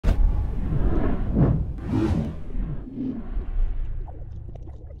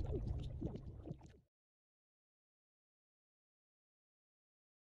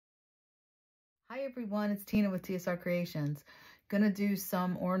Hi everyone, it's Tina with TSR Creations. Gonna do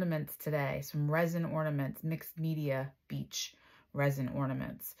some ornaments today, some resin ornaments, mixed media beach resin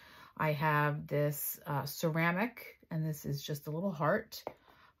ornaments. I have this ceramic, and this is just a little heart.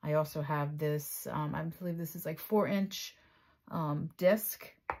 I also have this, I believe this is like 4-inch disc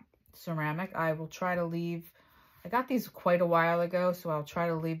ceramic. I will try to leave, I got these quite a while ago, so I'll try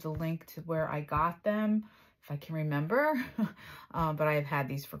to leave the link to where I got them if I can remember, but I've had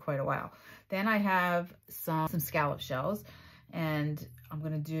these for quite a while. Then I have some scallop shells, and I'm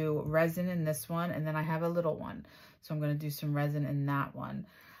gonna do resin in this one, and then I have a little one. So I'm gonna do some resin in that one.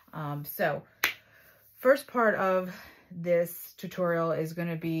 So first part of this tutorial is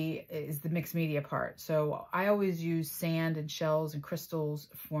gonna be the mixed media part. So I always use sand and shells and crystals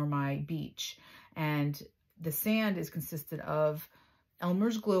for my beach. And the sand is consisted of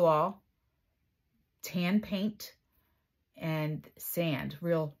Elmer's glue all, tan paint, and sand,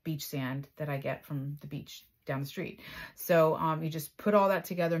 real beach sand that I get from the beach down the street. So you just put all that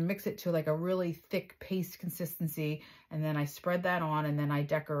together, mix it to like a really thick paste consistency, and then I spread that on, and then I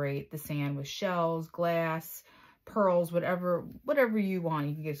decorate the sand with shells, glass, pearls, whatever you want.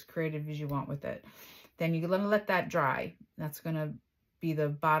 You can get as creative as you want with it. Then you're gonna let that dry. That's gonna be the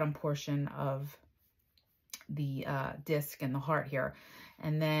bottom portion of the disc and the heart here.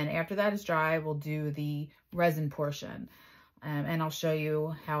 And then after that is dry, we'll do the resin portion. And I'll show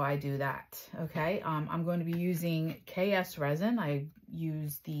you how I do that, okay? I'm going to be using KS resin. I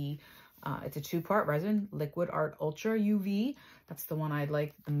use the, it's a 2-part resin, Liquid Art Ultra UV. That's the one I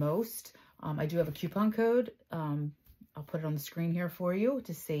like the most. I do have a coupon code. I'll put it on the screen here for you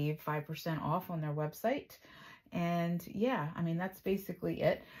to save 5% off on their website. And yeah, I mean, that's basically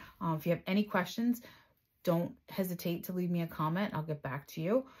it. If you have any questions, don't hesitate to leave me a comment. I'll get back to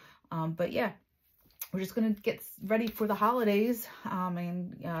you. But yeah, we're just gonna get ready for the holidays.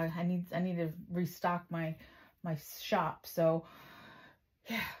 And I need to restock my shop. So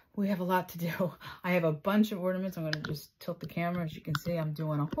yeah, we have a lot to do. I have a bunch of ornaments. I'm gonna just tilt the camera. As you can see, I'm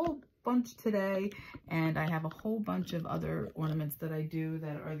doing a whole bunch today, and I have a whole bunch of other ornaments that I do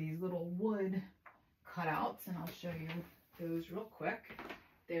that are these little wood cutouts, and I'll show you those real quick.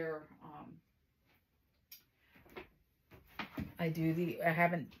 They're I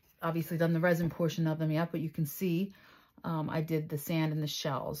haven't obviously done the resin portion of them yet, but you can see I did the sand and the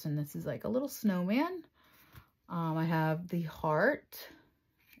shells, and this is like a little snowman. I have the heart,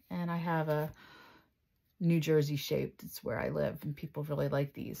 and I have a New Jersey shaped. It's where I live, and people really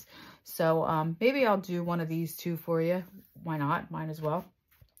like these. So maybe I'll do one of these two for you. Why not? Mine as well.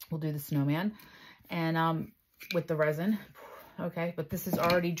 We'll do the snowman, and with the resin. Okay, but this is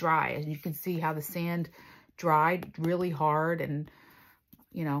already dry, and you can see how the sand dried really hard, and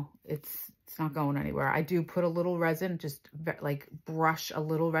you know, it's not going anywhere. I do put a little resin, just like brush a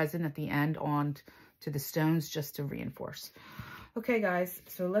little resin at the end on to the stones just to reinforce. Okay guys,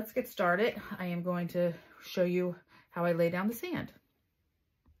 so let's get started. I am going to show you how I lay down the sand.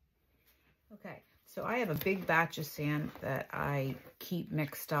 Okay, so I have a big batch of sand that I keep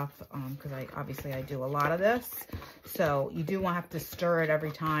mixed up because obviously I do a lot of this. So you do want to have to stir it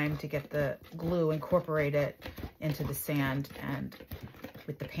every time to get the glue incorporated into the sand and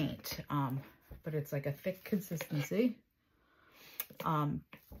with the paint. But it's like a thick consistency. And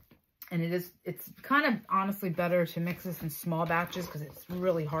it's kind of honestly better to mix this in small batches because it's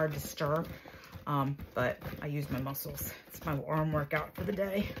really hard to stir. But I use my muscles. It's my arm workout for the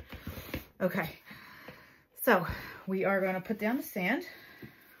day. Okay. So we are going to put down the sand.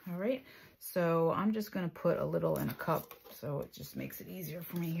 All right. So I'm just going to put a little in a cup, so it just makes it easier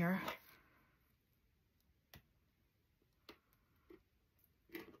for me here.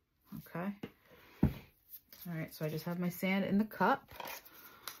 Okay. All right. So I just have my sand in the cup,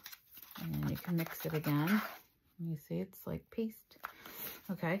 and then you can mix it again. You see it's like paste.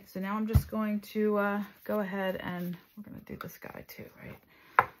 Okay. So now I'm just going to go ahead, and we're going to do this guy too, right?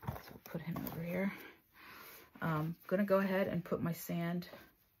 So we'll put him over here. I'm going to go ahead and put my sand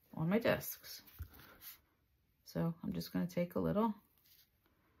on my discs. So I'm just going to take a little,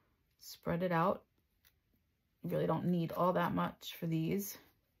 spread it out. You really don't need all that much for these,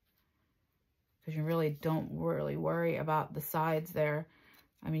 because you really don't really worry about the sides there.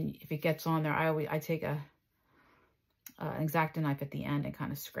 I mean, if it gets on there, I take an X-Acto knife at the end and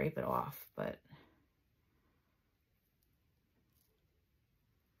kind of scrape it off, but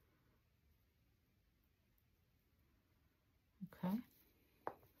okay.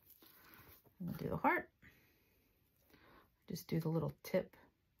 I'm gonna do the heart. Just do the little tip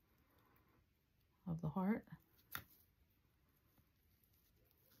of the heart.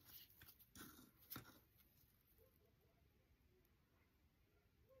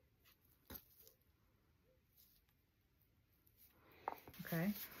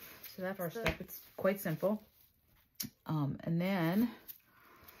 Okay, so that first step, it's quite simple. And then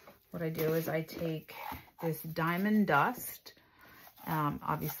what I do is I take this diamond dust.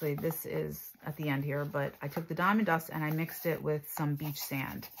 Obviously this is at the end here, but I took the diamond dust and I mixed it with some beach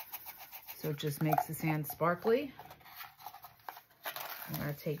sand. So it just makes the sand sparkly. I'm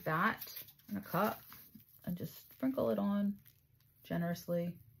gonna take that in a cup and just sprinkle it on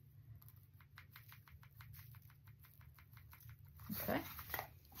generously. Okay.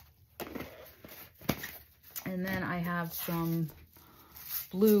 And then I have some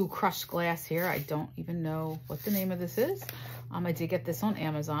blue crushed glass here. I don't even know what the name of this is. I did get this on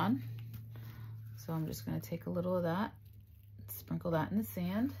Amazon. So I'm just gonna take a little of that, sprinkle that in the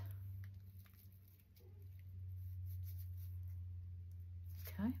sand.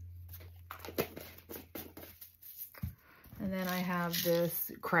 Okay. And then I have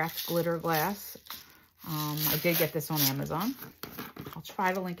this craft glitter glass. I did get this on Amazon. I'll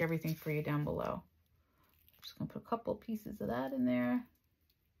try to link everything for you down below. I'm just gonna put a couple pieces of that in there.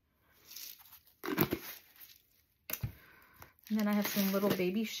 And then I have some little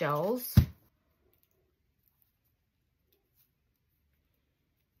baby shells.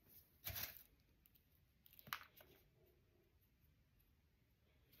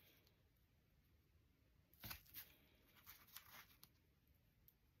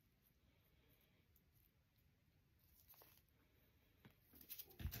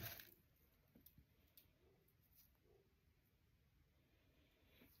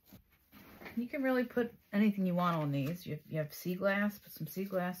 You can really put anything you want on these. You have sea glass, put some sea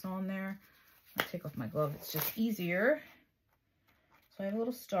glass on there. I'll take off my glove, it's just easier. So I have a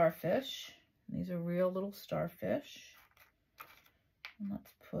little starfish. These are real little starfish. And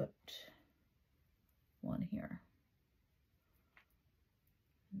let's put one here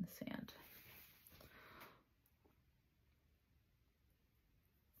in the sand.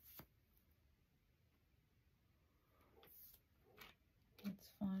 Let's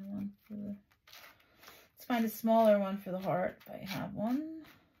find one for the, let's find a smaller one for the heart if I have one.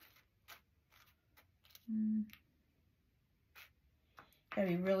 Gotta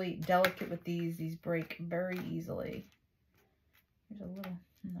be really delicate with these. These break very easily. Here's a little,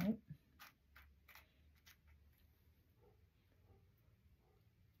 nope.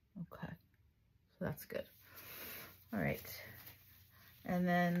 Okay, so that's good. All right, and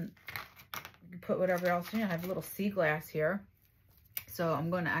then you can put whatever else in. I have a little sea glass here. So I'm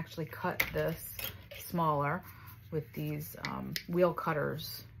going to actually cut this smaller with these wheel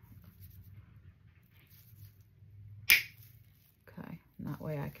cutters. Okay, and that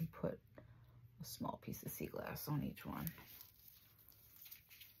way I can put a small piece of sea glass on each one.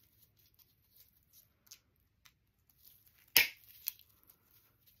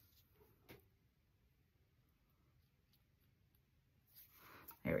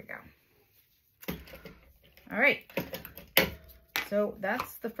 There we go. All right. So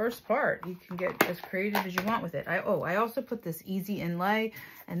that's the first part. You can get as creative as you want with it. I also put this easy inlay,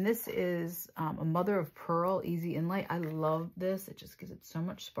 and this is a mother of pearl easy inlay. I love this. It just gives it so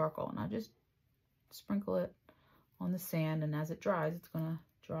much sparkle, and I just sprinkle it on the sand, and as it dries, it's gonna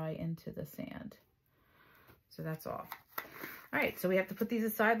dry into the sand. So that's all. All right, so we have to put these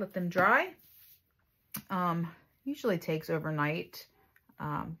aside, let them dry. Usually takes overnight.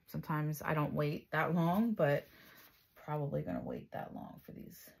 Sometimes I don't wait that long, but probably gonna wait that long for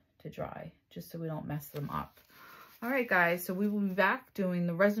these to dry, just so we don't mess them up. All right, guys, so we will be back doing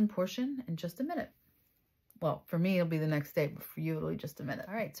the resin portion in just a minute. Well, for me, it'll be the next day, but for you, it'll be just a minute.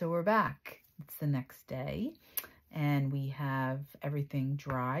 All right, so we're back. It's the next day, and we have everything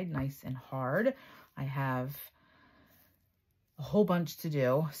dried, nice and hard. I have a whole bunch to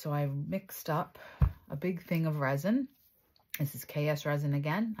do, so I mixed up a big thing of resin. This is KS resin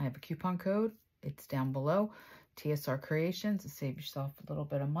again. I have a coupon code. It's down below. TSR Creations to save yourself a little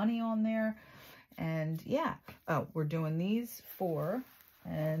bit of money on there. And yeah, oh, we're doing these 4,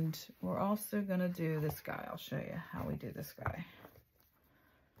 and we're also gonna do this guy. I'll show you how we do this guy.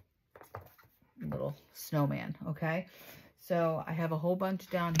 Little snowman, okay? So I have a whole bunch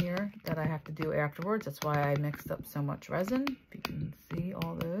down here that I have to do afterwards. That's why I mixed up so much resin. If you can see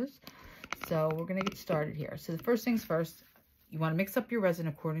all those. So we're gonna get started here. So the first things first, you want to mix up your resin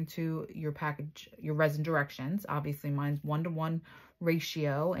according to your package, your resin directions. Obviously, mine's 1-to-1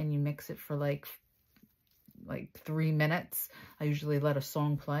 ratio, and you mix it for like 3 minutes. I usually let a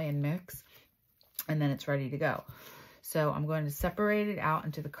song play and mix, and then it's ready to go. So I'm going to separate it out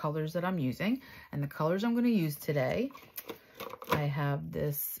into the colors that I'm using, and the colors I'm going to use today, I have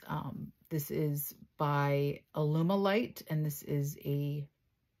this, this is by Alumilite, and this is a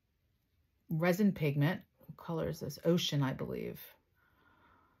resin pigment. What color is this? Ocean, I believe.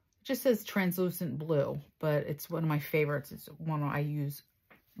 It just says translucent blue, but it's one of my favorites. It's one I use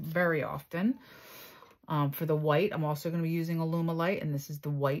very often. For the white, I'm also going to be using Alumilite, and this is the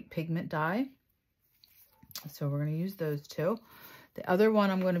white pigment dye. So we're going to use those two. The other one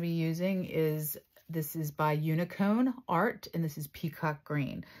I'm going to be using is, this is by Unicone Art, and this is Peacock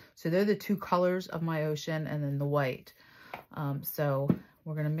Green. So they're the two colors of my ocean, and then the white. So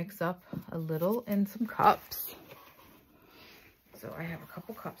we're going to mix up a little in some cups. So I have a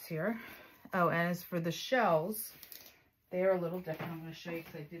couple cups here. Oh, and as for the shells, they are a little different. I'm going to show you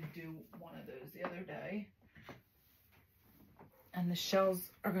because I did do one of those the other day. And the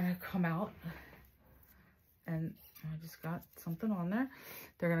shells are going to come out. And I just got something on there.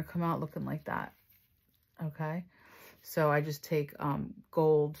 They're going to come out looking like that. Okay. So I just take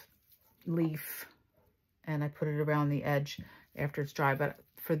gold leaf and I put it around the edge after it's dry. But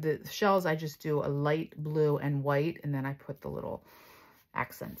for the shells, I just do a light blue and white, and then I put the little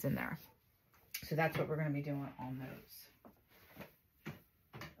accents in there. So that's what we're going to be doing on those.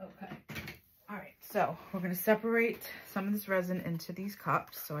 Okay. All right. So we're going to separate some of this resin into these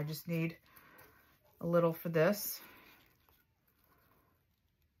cups. So I just need a little for this.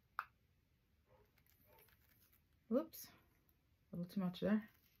 Whoops. A little too much there.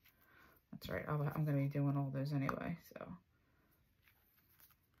 That's right. I'm going to be doing all those anyway. So,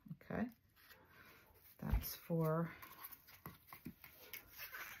 okay. That's for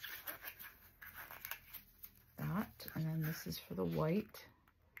that. And then this is for the white.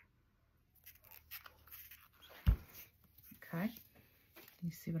 Okay.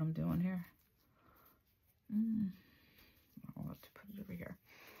 You see what I'm doing here? I'll have to put it over here.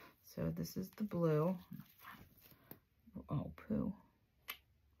 So this is the blue. Oh, poo.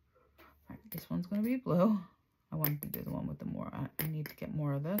 All right, this one's going to be blue. I wanted to do the one with the more. I need to get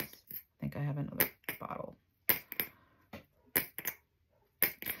more of this. I think I have another bottle.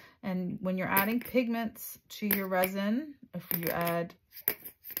 And when you're adding pigments to your resin, if you add,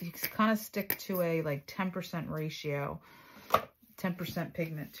 you kind of stick to a like 10% ratio, 10%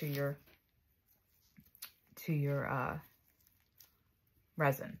 pigment to your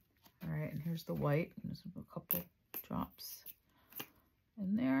resin. All right, and here's the white. There's a couple drops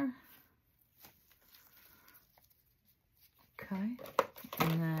in there. Okay,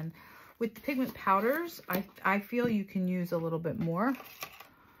 and then with the pigment powders, I feel you can use a little bit more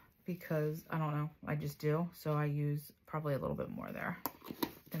because, I don't know, I just do. So I use probably a little bit more there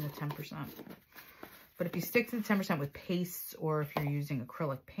than the 10%. But if you stick to the 10% with pastes, or if you're using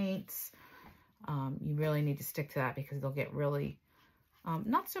acrylic paints, you really need to stick to that because they'll get really,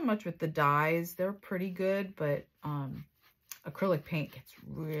 not so much with the dyes, they're pretty good, but acrylic paint gets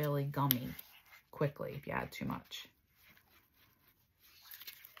really gummy quickly if you add too much.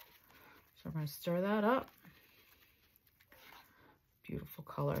 So we're going to stir that up. Beautiful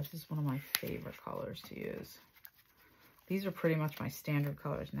color. This is one of my favorite colors to use. These are pretty much my standard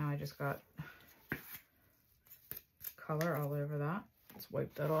colors. Now I just got color all over that. Let's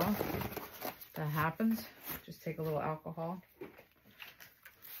wipe that off. If that happens, just take a little alcohol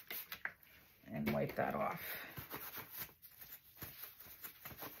and wipe that off.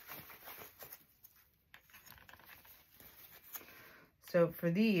 So for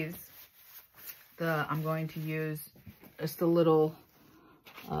these, I'm going to use just a little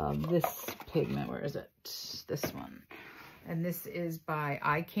this pigment. Where is it? This one. And this is by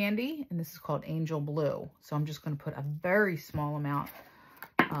Eye Candy, and this is called Angel Blue. So I'm just going to put a very small amount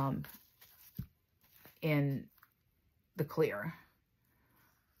in the clear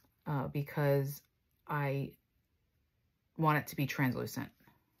because I want it to be translucent.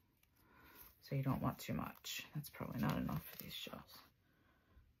 So you don't want too much. That's probably not enough for these shells.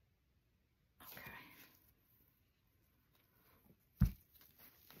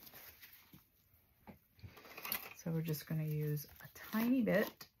 So we're just going to use a tiny bit,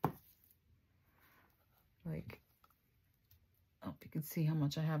 like, oh, you can see how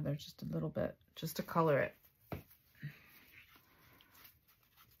much I have there, just a little bit, just to color it.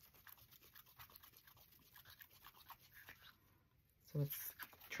 So it's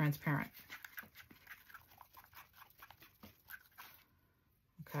transparent.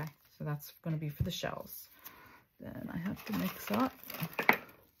 Okay, so that's going to be for the shells. Then I have to mix up.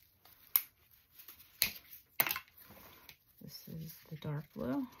 This is the dark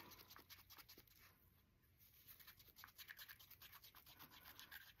blue.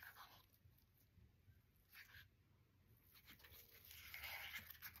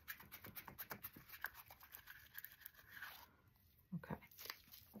 Okay.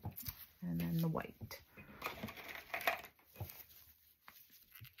 And then the white.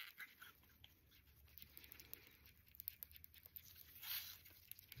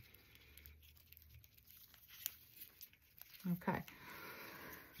 Okay.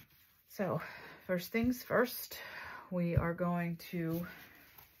 So first things first, we are going to,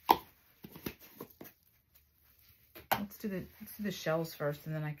 let's do the shells first,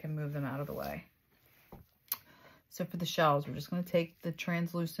 and then I can move them out of the way. So for the shells, we're just going to take the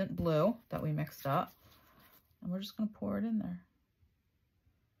translucent blue that we mixed up, and we're just going to pour it in there.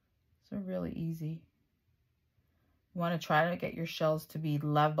 So really easy. You want to try to get your shells to be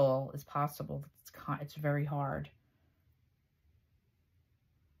level as possible. It's very hard.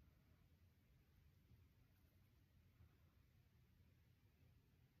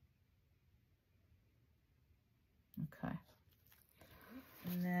 Okay.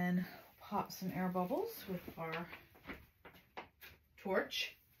 And then pop some air bubbles with our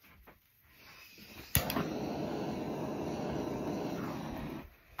torch.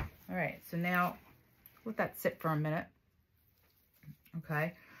 All right, so now let that sit for a minute.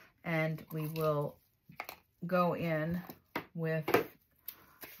 Okay, and we will go in with a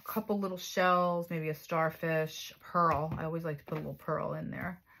couple little shells, maybe a starfish, a pearl. I always like to put a little pearl in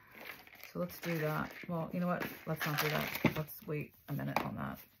there. So let's do that. Well, you know what? Let's not do that. Let's wait a minute on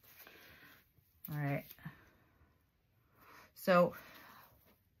that. All right. So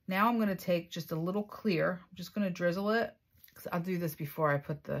now I'm going to take just a little clear. I'm just going to drizzle it. 'Cause I'll do this before I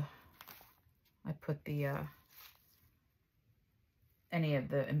put the any of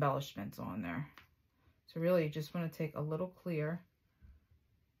the embellishments on there. So really you just want to take a little clear,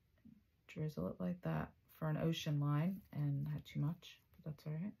 drizzle it like that for an ocean line, and not too much, but that's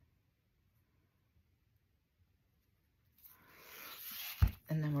all right.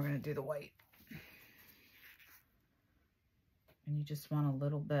 And then we're going to do the white. And you just want a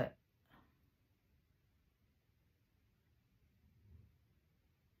little bit.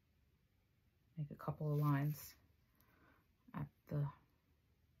 Make a couple of lines at the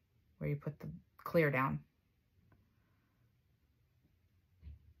where you put the clear down.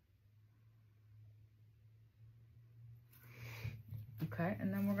 Okay,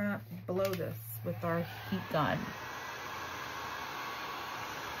 and then we're gonna blow this with our heat gun.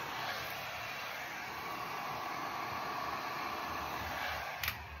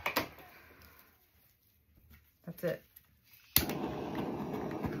 That's it.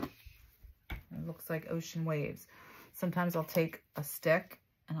 It looks like ocean waves. Sometimes I'll take a stick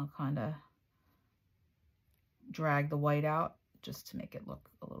and I'll kind of drag the white out just to make it look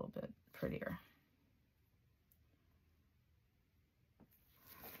a little bit prettier.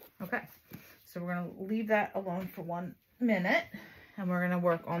 Okay, so we're going to leave that alone for 1 minute, and we're going to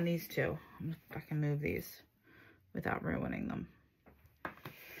work on these two. If I can move these without ruining them.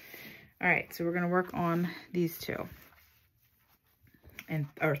 All right, so we're going to work on these two,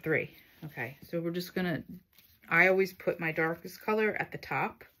 or three. Okay, so we're just going to, I always put my darkest color at the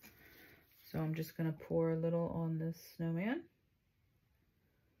top. So I'm just going to pour a little on this snowman,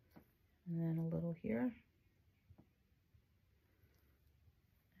 and then a little here.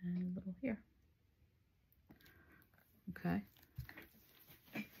 And a little here. Okay.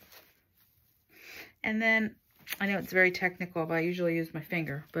 And then, I know it's very technical, but I usually use my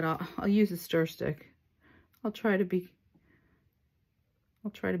finger, but I'll use a stir stick. I'll try to be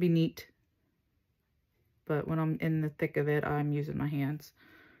neat. But when I'm in the thick of it, I'm using my hands.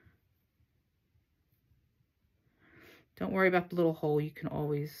 Don't worry about the little hole. You can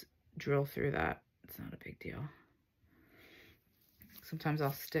always drill through that. It's not a big deal. Sometimes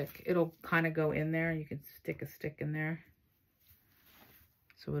I'll stick. It'll kind of go in there. You can stick a stick in there.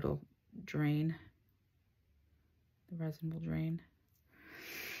 So it'll drain. The resin will drain.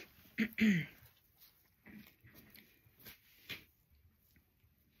 I'm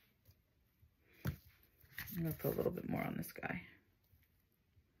going to put a little bit more on this guy.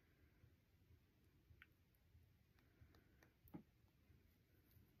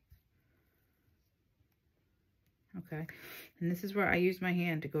 Okay, and this is where I use my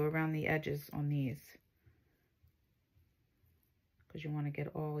hand to go around the edges on these, because you want to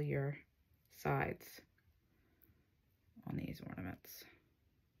get all your sides on these ornaments.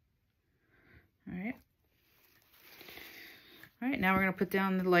 All right. All right, now we're going to put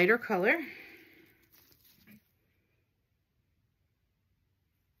down the lighter color.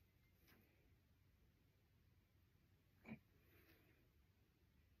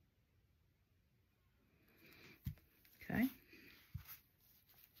 Okay. You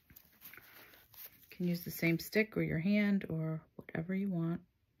can use the same stick or your hand or whatever you want.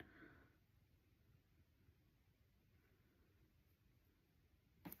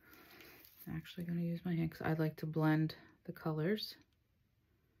 I'm actually going to use my hand because I like to blend the colors.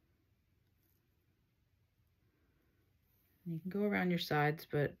 And you can go around your sides,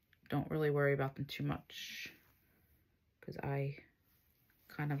 but don't really worry about them too much. because I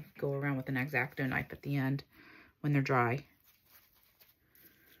kind of go around with an X-Acto knife at the end when they're dry.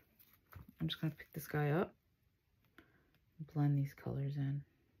 I'm just going to pick this guy up and blend these colors in.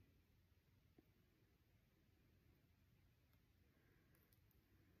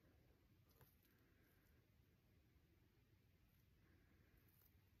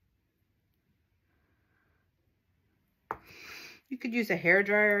 You could use a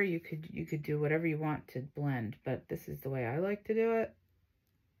hairdryer, you could do whatever you want to blend, but this is the way I like to do it.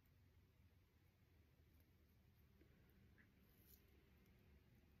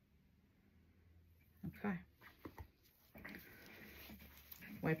 Okay.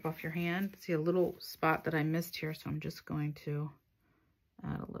 Wipe off your hand. See a little spot that I missed here, so I'm just going to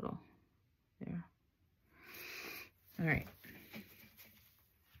add a little there. All right.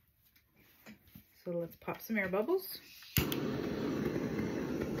 So let's pop some air bubbles.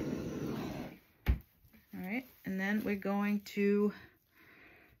 All right, and then we're going to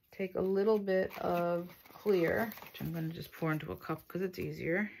take a little bit of clear, which I'm going to just pour into a cup because it's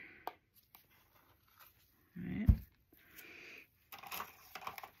easier. All right.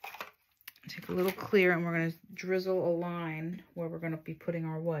 Take a little clear, and we're going to drizzle a line where we're going to be putting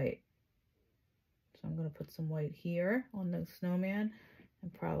our white. So I'm going to put some white here on the snowman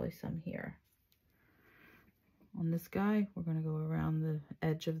and probably some here. On this guy, we're going to go around the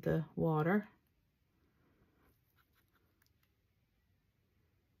edge of the water.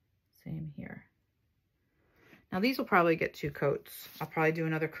 Same here. Now these will probably get 2 coats. I'll probably do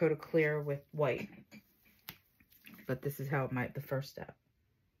another coat of clear with white. But this is how it might, the first step.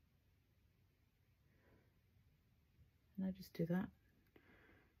 And I just do that.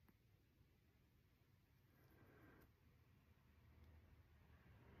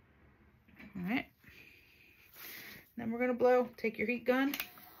 All right. Then we're gonna blow, take your heat gun,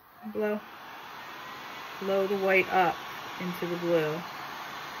 and blow the white up into the blue.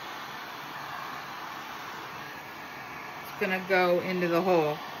 It's gonna go into the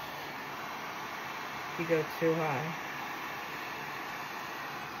hole if you go too high.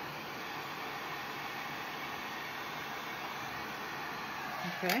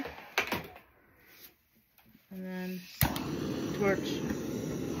 Okay. And then torch.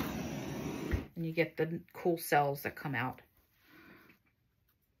 And you get the cool cells that come out.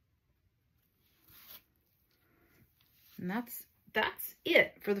 And that's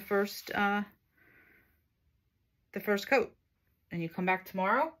it for the first coat. And you come back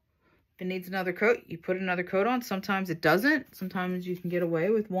tomorrow. If it needs another coat, you put another coat on. Sometimes it doesn't. Sometimes you can get away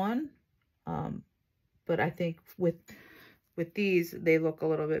with one. But I think with these, they look a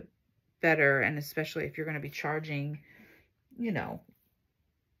little bit better, and especially if you're going to be charging, you know,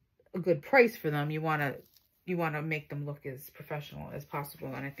 a good price for them, you want to make them look as professional as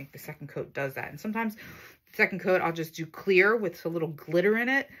possible, and I think the second coat does that. And sometimes the second coat I'll just do clear with a little glitter in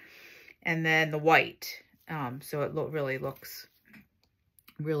it, and then the white, so it really looks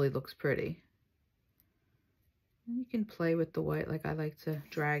pretty. And you can play with the white, like I like to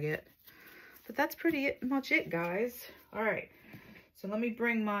drag it, but that's pretty much it, guys. All right, so let me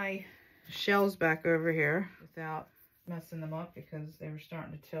bring my shells back over here without messing them up because they were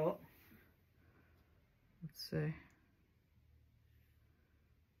starting to tilt. Let's see.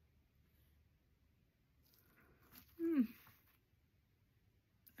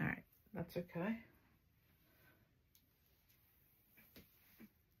 All right, that's okay.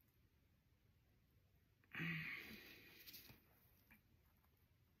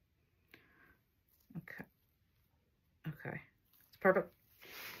 Okay, it's perfect.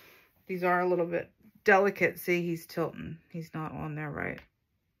 These are a little bit delicate. See, he's tilting. He's not on there right.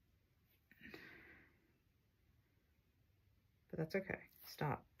 But that's okay.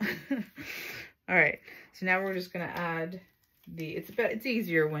 Stop. All right, so now we're just gonna add it's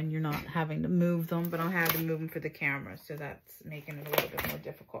easier when you're not having to move them, but I'll have to move them for the camera, so that's making it a little bit more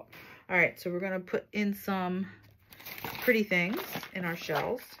difficult. All right, so we're gonna put in some pretty things in our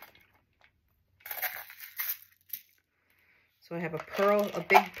shells. So I have a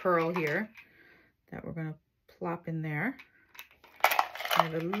big pearl here that we're gonna plop in there. I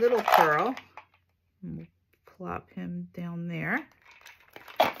have a little pearl, and we'll plop him down there.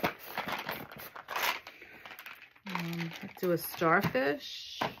 Let's do a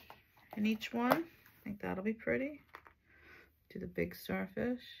starfish in each one. I think that'll be pretty. Do the big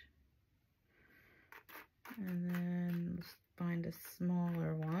starfish. And then let's find a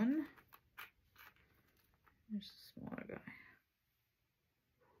smaller one. There's a smaller guy.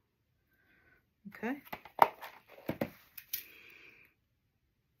 Okay.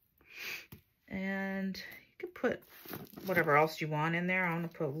 And you can put whatever else you want in there. I'm gonna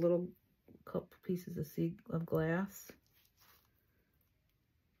put a little couple pieces of glass.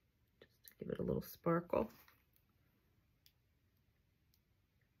 Give it a little sparkle.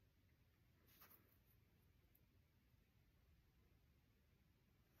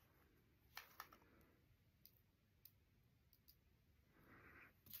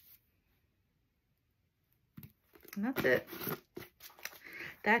 And that's it.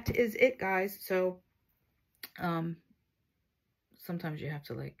 That is it, guys. So sometimes you have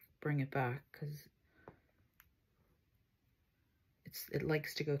to like bring it back because it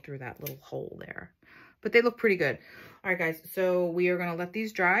likes to go through that little hole there. But they look pretty good. All right, guys. So we are going to let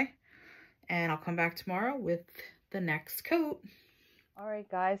these dry, and I'll come back tomorrow with the next coat. All right,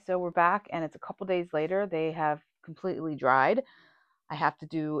 guys. So we're back, and it's a couple days later. They have completely dried. I have to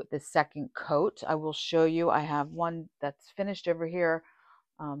do the second coat. I will show you. I have one that's finished over here.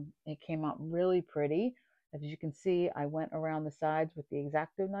 It came out really pretty. As you can see, I went around the sides with the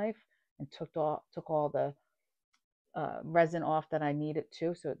X-Acto knife and took all the resin off that I needed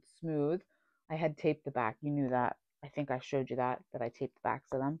to, so it's smooth. I had taped the back. You knew that. I think I showed you that I taped the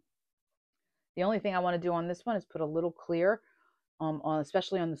backs of them. The only thing I want to do on this one is put a little clear,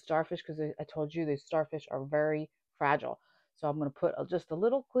 especially on the starfish, because I told you these starfish are very fragile. So I'm going to put just a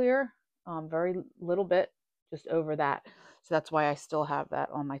little clear, very little bit, just over that. So that's why I still have that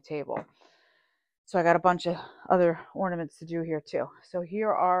on my table. So I got a bunch of other ornaments to do here too. So here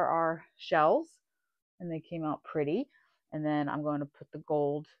are our shells, and they came out pretty. And then I'm going to put the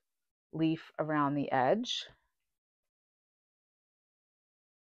gold leaf around the edge.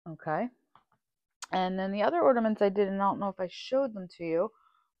 Okay. And then the other ornaments I did, and I don't know if I showed them to you,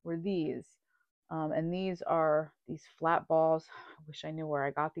 were these. And these are these flat balls. I wish I knew where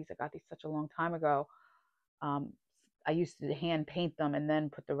I got these. I got these such a long time ago. I used to hand paint them and then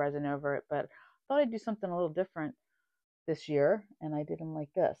put the resin over it, but I thought I'd do something a little different this year, and I did them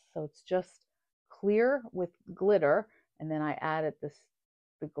like this. So it's just clear with glitter, and then I added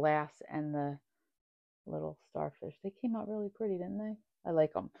the glass and the little starfish. They came out really pretty, didn't they? I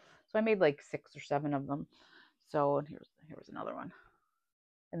like them. So I made like 6 or 7 of them. So, and here's another one,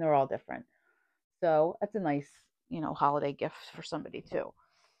 and they're all different. So that's a nice, holiday gift for somebody too.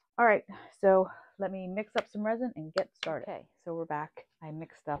 All right, so let me mix up some resin and get started. Okay, so we're back. I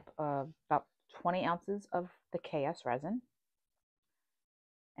mixed up about 20 ounces of the KS resin,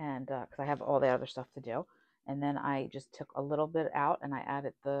 and because I have all the other stuff to do. And then I just took a little bit out and I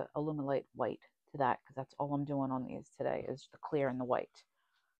added the Illuminate white to that, because that's all I'm doing on these today is the clear and the white.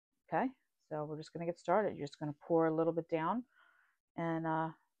 Okay, so we're just going to get started. You're just going to pour a little bit down, and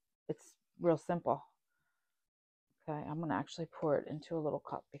it's real simple. Okay, I'm going to actually pour it into a little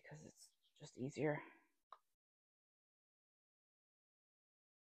cup because it's just easier.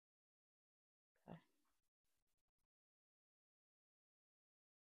 Okay.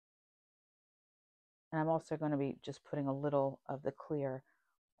 And I'm also going to be just putting a little of the clear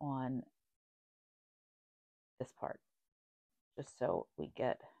on this part, just so we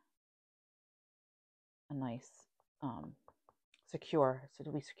get a nice secure, so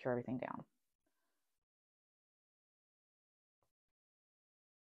we secure everything down.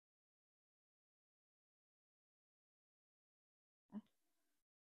 Okay.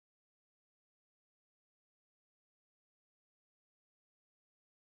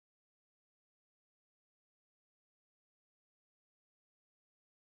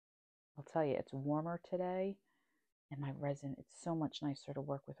 I'll tell you, it's warmer today, and my resin, it's so much nicer to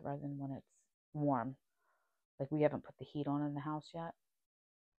work with resin when it's warm. Like, we haven't put the heat on in the house yet.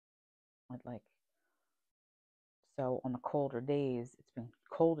 So on the colder days, it's been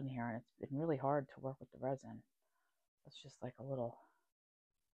cold in here, and it's been really hard to work with the resin. That's just like a little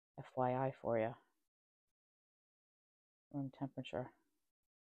FYI for you. Room temperature,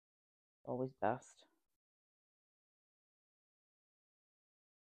 always best.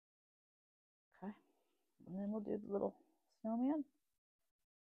 Okay, and then we'll do the little snowman.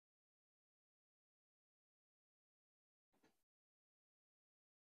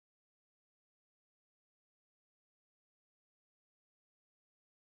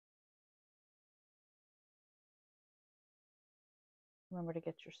 Remember to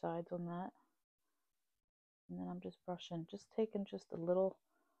get your sides on that. And then I'm just brushing, just taking just a little,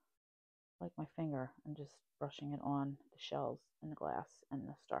 like my finger, and just brushing it on the shells and the glass and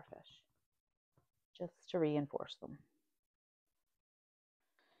the starfish, just to reinforce them.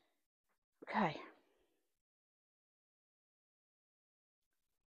 Okay.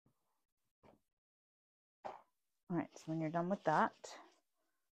 All right, so when you're done with that,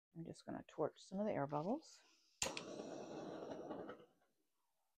 I'm just going to torch some of the air bubbles.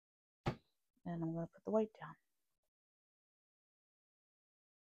 And I'm going to put the white down.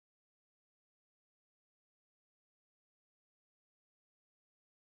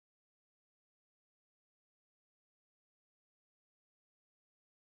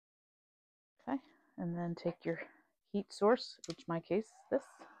 Okay, and then take your heat source, which in my case is this,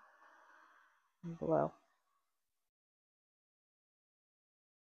 and blow.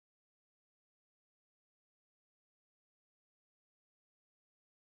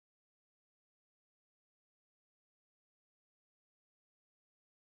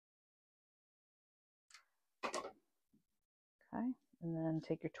 Okay, and then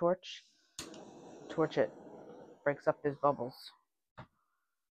take your torch, torch it, breaks up those bubbles,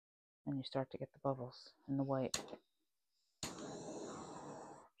 and you start to get the bubbles in the white.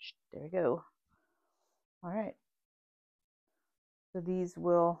 There we go. All right, so these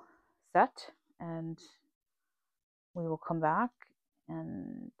will set, and we will come back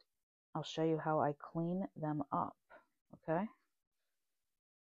and I'll show you how I clean them up, okay,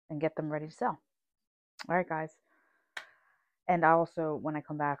 and get them ready to sell. All right, guys. And also, when I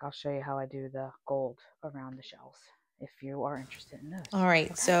come back, I'll show you how I do the gold around the shells, if you are interested in those. All right,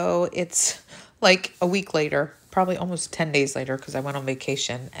 okay. So it's like a week later, probably almost 10 days later, because I went on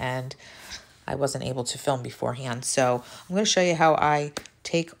vacation and I wasn't able to film beforehand. So I'm going to show you how I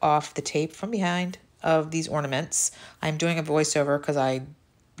take off the tape from behind of these ornaments. I'm doing a voiceover because I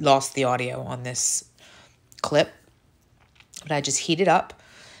lost the audio on this clip. But I just heat it up,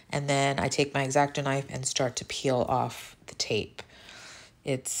 and then I take my X-Acto knife and start to peel off the tape.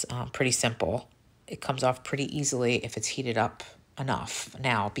 It's pretty simple. It comes off pretty easily if it's heated up enough.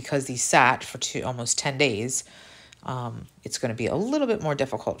 Now, because these sat for almost 10 days, it's going to be a little bit more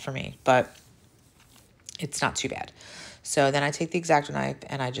difficult for me, but it's not too bad. So then I take the X-Acto knife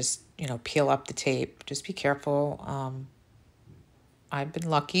and I just, peel up the tape. Just be careful. I've been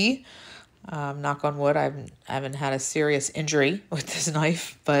lucky. Knock on wood, I haven't had a serious injury with this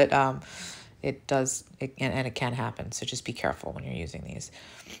knife, but it can happen. So just be careful when you're using these.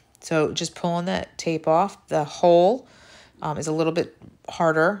 So just pulling that tape off. The hole is a little bit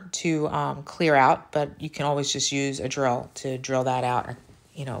harder to clear out, but you can always just use a drill to drill that out,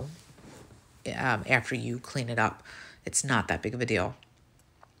 after you clean it up. It's not that big of a deal,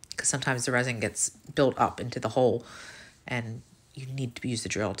 because sometimes the resin gets built up into the hole and you need to use the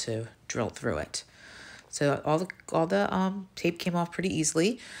drill to drill through it. So all the tape came off pretty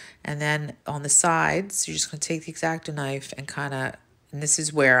easily. And then on the sides, you're just going to take the X-Acto knife and and this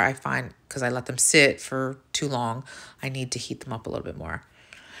is where I find, because I let them sit for too long, I need to heat them up a little bit more.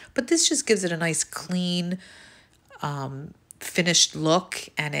 But this just gives it a nice clean, finished look,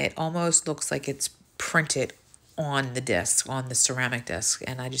 and it almost looks like it's printed on the disc, on the ceramic disc.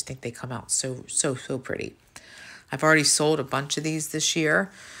 And I just think they come out so pretty. I've already sold a bunch of these this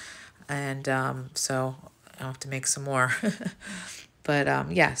year, and so I'll have to make some more. But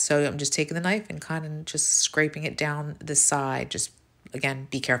yeah, so I'm just taking the knife and kind of just scraping it down the side. Just, again,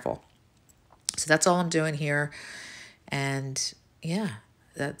 be careful. So that's all I'm doing here. And yeah,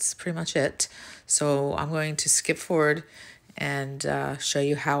 that's pretty much it. So I'm going to skip forward and show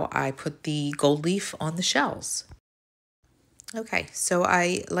you how I put the gold leaf on the shells. Okay, so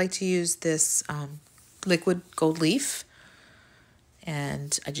I like to use this liquid gold leaf,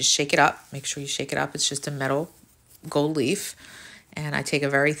 and I just shake it up. Make sure you shake it up. It's just a metal gold leaf, and I take a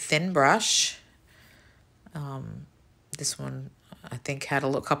very thin brush. This one I think had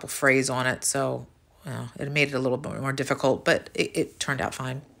a couple frays on it, so it made it a little bit more difficult, but it turned out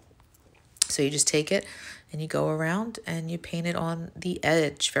fine. So you just take it and you go around and you paint it on the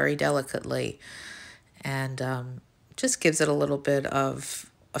edge very delicately, and just gives it a little bit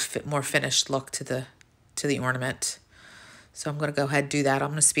of a more finished look to the ornament. So I'm going to go ahead and do that. I'm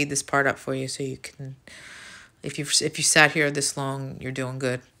going to speed this part up for you so you can, if you sat here this long, you're doing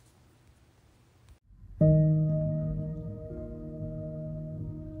good.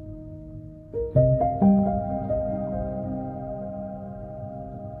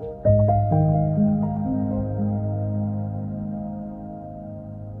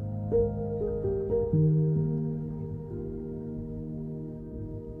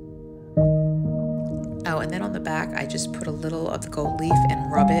 Oh, and then on the back, I just put a little of the gold leaf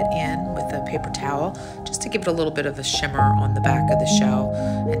and rub it in with a paper towel just to give it a little bit of a shimmer on the back of the shell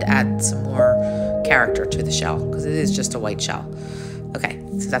and add some more character to the shell, because it is just a white shell. Okay,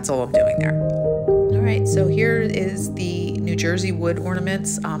 so that's all I'm doing there. All right, so here is the New Jersey wood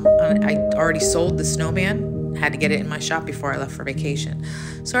ornaments. I already sold the snowman. Had to get it in my shop before I left for vacation.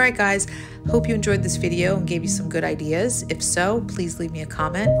 So all right, guys, hope you enjoyed this video and gave you some good ideas. If so, please leave me a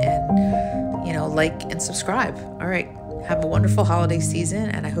comment and like and subscribe. All right, have a wonderful holiday season,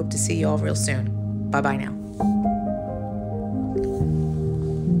 and I hope to see you all real soon. Bye-bye now.